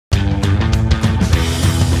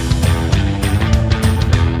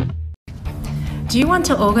Do you want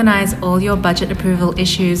to organize all your budget approval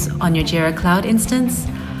issues on your Jira Cloud instance?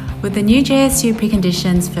 With the new JSU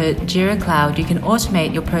Preconditions for Jira Cloud, you can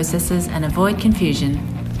automate your processes and avoid confusion.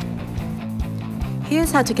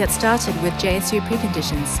 Here's how to get started with JSU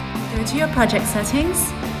Preconditions. Go to your project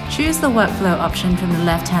settings, choose the workflow option from the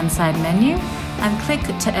left-hand side menu, and click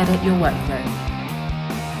to edit your workflow.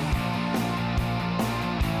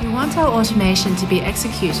 We want our automation to be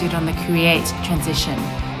executed on the Create transition,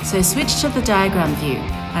 so switch to the diagram view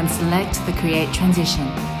and select the Create transition.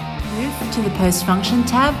 Move to the Post Function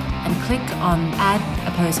tab and click on Add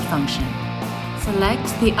a Post Function. Select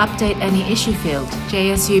the Update Any Issue field,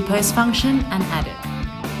 JSU Post Function, and add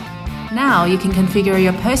it. Now you can configure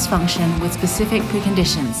your post function with specific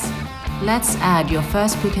preconditions. Let's add your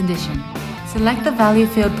first precondition. Select the Value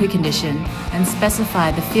field precondition and specify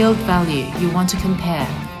the field value you want to compare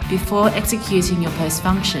before executing your post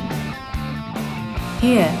function.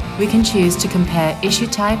 Here, we can choose to compare issue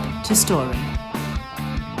type to story.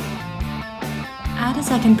 Add a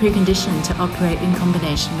second precondition to operate in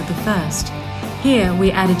combination with the first. Here, we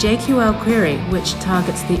add a JQL query which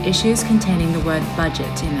targets the issues containing the word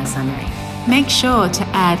budget in their summary. Make sure to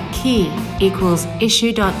add key equals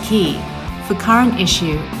issue.key for current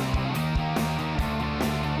issue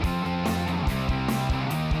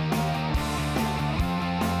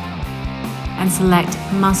and select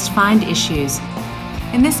Must Find Issues.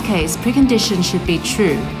 In this case, precondition should be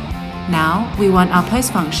true. Now, we want our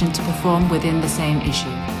post function to perform within the same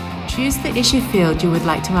issue. Choose the issue field you would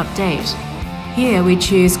like to update. Here we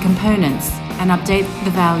choose Components and update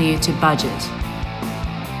the value to Budget.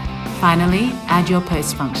 Finally, add your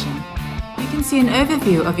post function. You can see an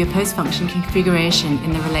overview of your post function configuration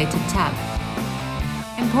in the related tab.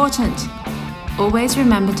 Important! Always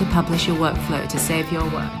remember to publish your workflow to save your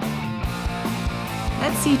work.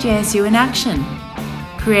 Let's see JSU in action.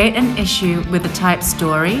 Create an issue with the type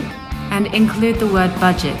story and include the word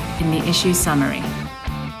budget in the issue summary.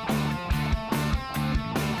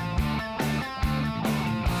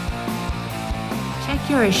 Check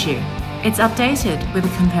your issue. It's updated with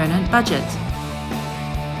the component budget.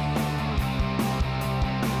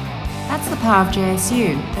 That's the power of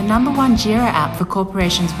JSU, the #1 Jira app for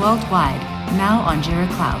corporations worldwide, now on Jira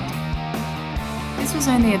Cloud. This was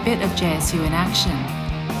only a bit of JSU in action.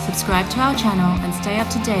 Subscribe to our channel and stay up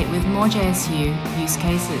to date with more JSU use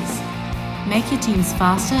cases. Make your teams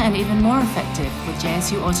faster and even more effective with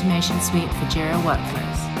JSU Automation Suite for Jira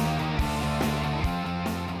workflows.